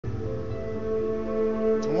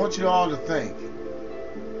want you all to think.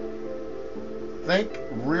 Think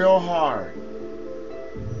real hard.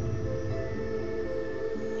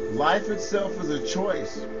 Life itself is a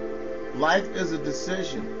choice. Life is a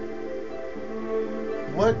decision.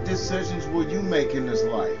 What decisions will you make in this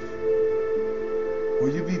life?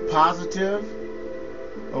 Will you be positive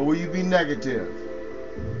or will you be negative?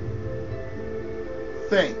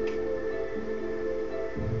 Think.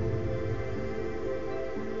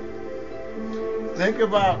 Think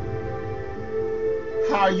about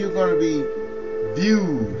how you're going to be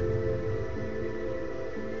viewed.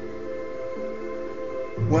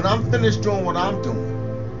 When I'm finished doing what I'm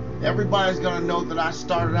doing, everybody's going to know that I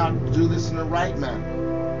started out to do this in the right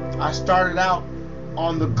manner. I started out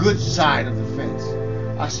on the good side of the fence.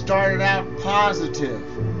 I started out positive.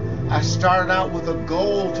 I started out with a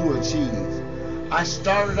goal to achieve. I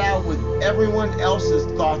started out with everyone else's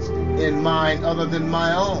thoughts in mind other than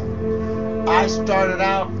my own. I started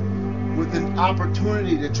out with an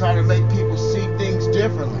opportunity to try to make people see things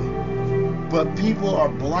differently. But people are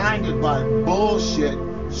blinded by bullshit,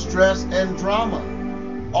 stress, and drama.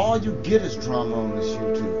 All you get is drama on this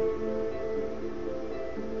YouTube.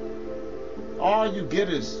 All you get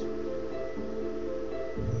is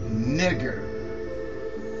nigger.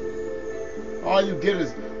 All you get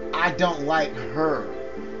is, I don't like her,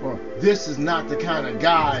 or this is not the kind of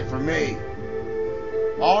guy for me.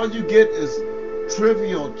 All you get is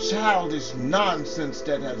trivial, childish nonsense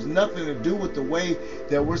that has nothing to do with the way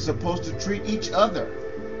that we're supposed to treat each other.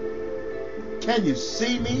 Can you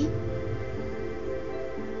see me?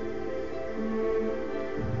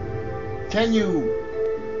 Can you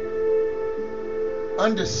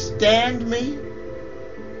understand me?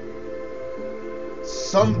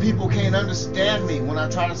 Some people can't understand me when I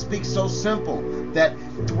try to speak so simple that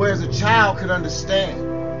whereas a child could understand.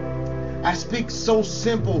 I speak so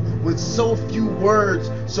simple with so few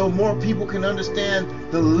words so more people can understand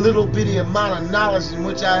the little bitty amount of knowledge in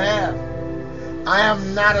which I have. I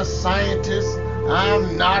am not a scientist. I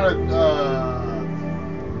am not a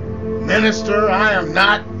minister. I am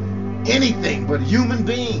not anything but a human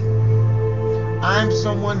being. I'm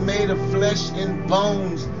someone made of flesh and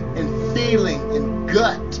bones and feeling and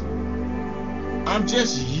gut. I'm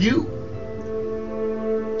just you.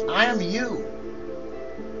 I am you.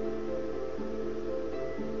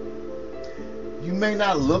 You may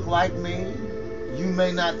not look like me. You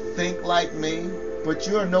may not think like me. But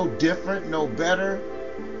you are no different, no better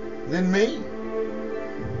than me.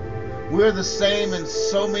 We're the same in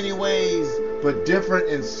so many ways, but different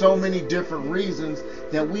in so many different reasons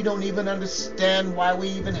that we don't even understand why we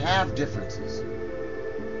even have differences.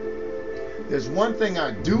 There's one thing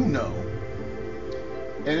I do know,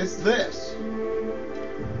 and it's this.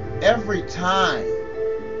 Every time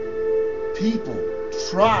people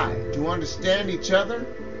try to understand each other,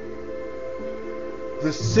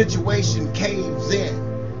 the situation caves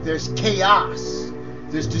in. There's chaos,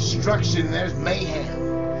 there's destruction, there's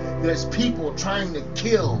mayhem. There's people trying to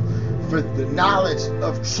kill for the knowledge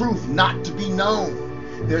of truth not to be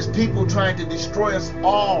known. There's people trying to destroy us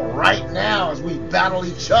all right now as we battle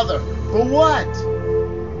each other. For what?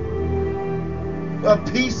 A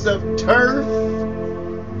piece of turf?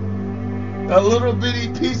 A little bitty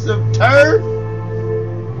piece of turf?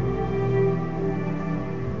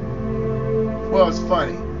 Well, it's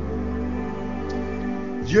funny.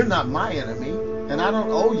 You're not my enemy, and I don't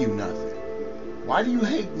owe you nothing. Why do you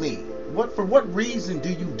hate me? For what reason do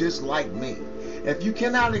you dislike me? If you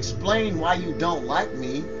cannot explain why you don't like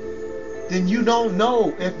me, then you don't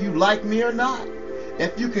know if you like me or not.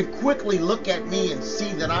 If you can quickly look at me and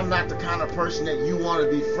see that I'm not the kind of person that you want to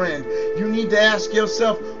befriend, you need to ask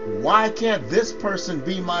yourself, why can't this person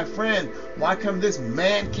be my friend? Why come this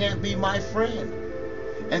man can't be my friend?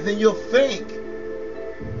 And then you'll think,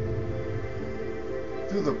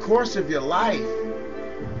 through the course of your life,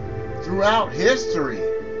 throughout history,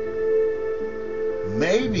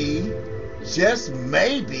 maybe, just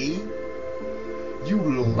maybe, you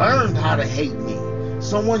learned how to hate me.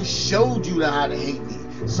 Someone showed you how to hate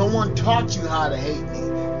me. Someone taught you how to hate me.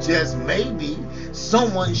 Just maybe,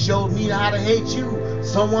 someone showed me how to hate you.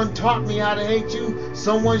 Someone taught me how to hate you.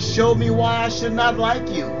 Someone showed me why I should not like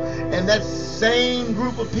you. And that same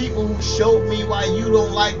group of people who showed me why you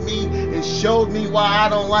don't like me and showed me why I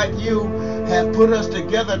don't like you have put us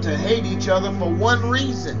together to hate each other for one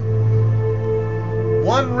reason.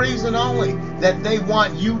 One reason only, that they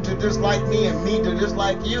want you to dislike me and me to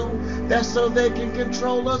dislike you. That's so they can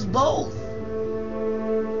control us both.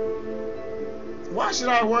 Why should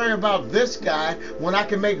I worry about this guy when I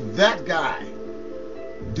can make that guy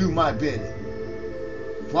do my bidding?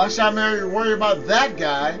 Why should I worry about that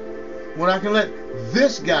guy when I can let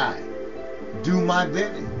this guy do my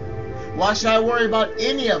bidding? Why should I worry about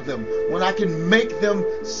any of them when I can make them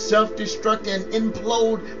self-destruct and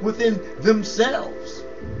implode within themselves?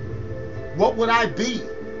 What would I be?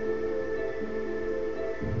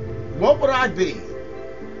 What would I be?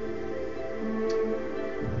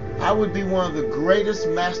 I would be one of the greatest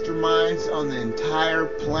masterminds on the entire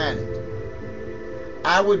planet.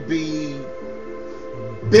 I would be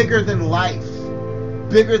bigger than life,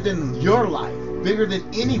 bigger than your life, bigger than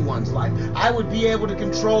anyone's life. I would be able to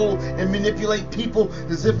control and manipulate people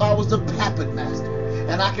as if I was the puppet master.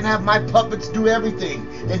 And I can have my puppets do everything.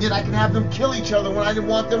 And then I can have them kill each other when I didn't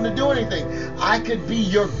want them to do anything. I could be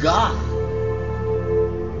your God.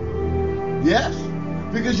 Yes.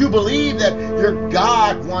 Because you believe that your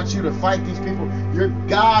God wants you to fight these people. Your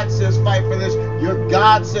God says fight for this. Your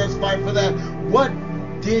God says fight for that. What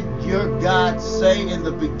did your God say in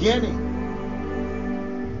the beginning?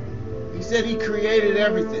 He said he created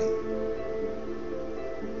everything.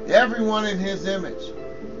 Everyone in his image.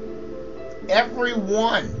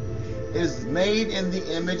 Everyone is made in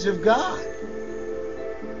the image of God.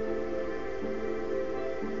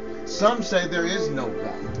 Some say there is no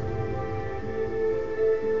God.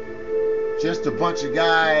 Just a bunch of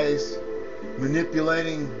guys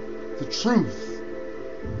manipulating the truth.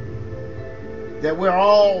 That we're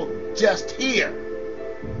all just here.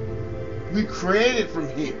 We created from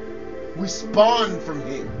here. We spawned from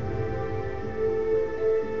here.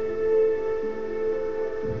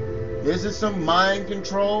 Is it some mind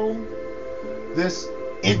control? This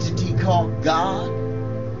entity called God?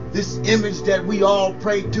 This image that we all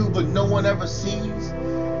pray to but no one ever sees?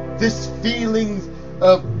 This feeling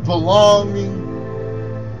of belonging?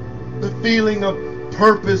 The feeling of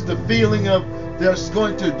purpose? The feeling of there's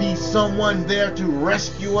going to be someone there to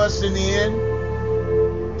rescue us in the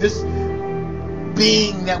end? This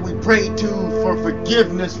being that we pray to for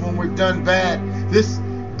forgiveness when we're done bad? This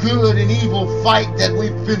good and evil fight that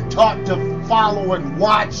we've been taught to follow and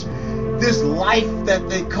watch? This life that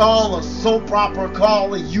they call a soap opera,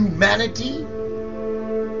 call a humanity?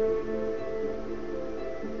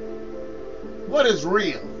 What is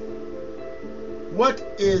real? What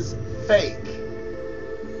is fake?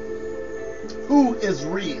 Who is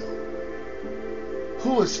real?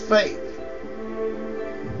 Who is fake?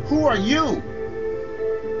 Who are you?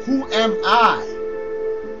 Who am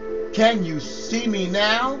I? Can you see me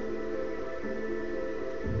now?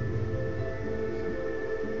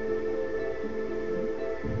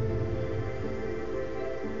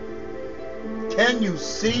 Can you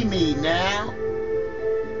see me now?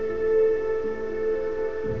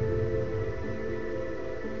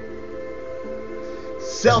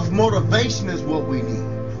 Self-motivation is what we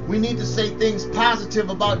need. We need to say things positive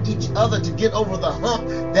about each other to get over the hump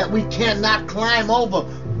that we cannot climb over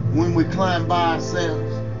when we climb by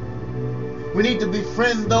ourselves. We need to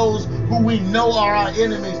befriend those who we know are our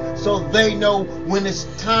enemies so they know when it's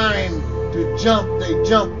time to jump, they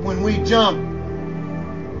jump when we jump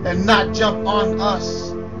and not jump on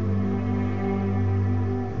us.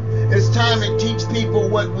 It's time to teach people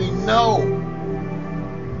what we know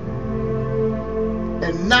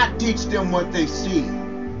and not teach them what they see.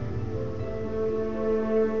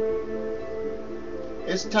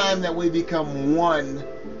 It's time that we become one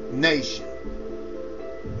nation.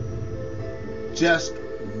 Just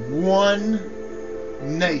one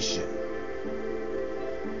nation.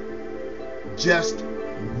 Just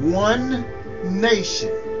one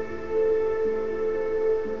nation.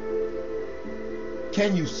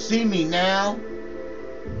 Can you see me now?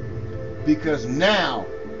 Because now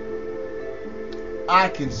I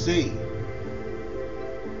can see.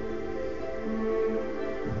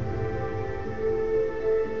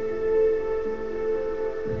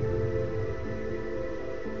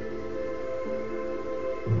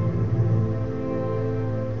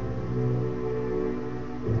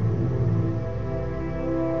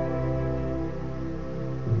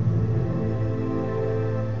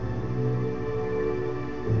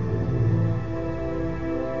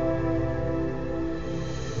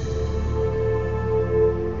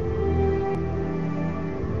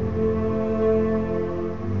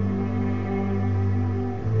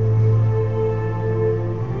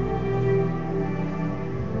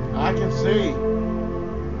 I can see.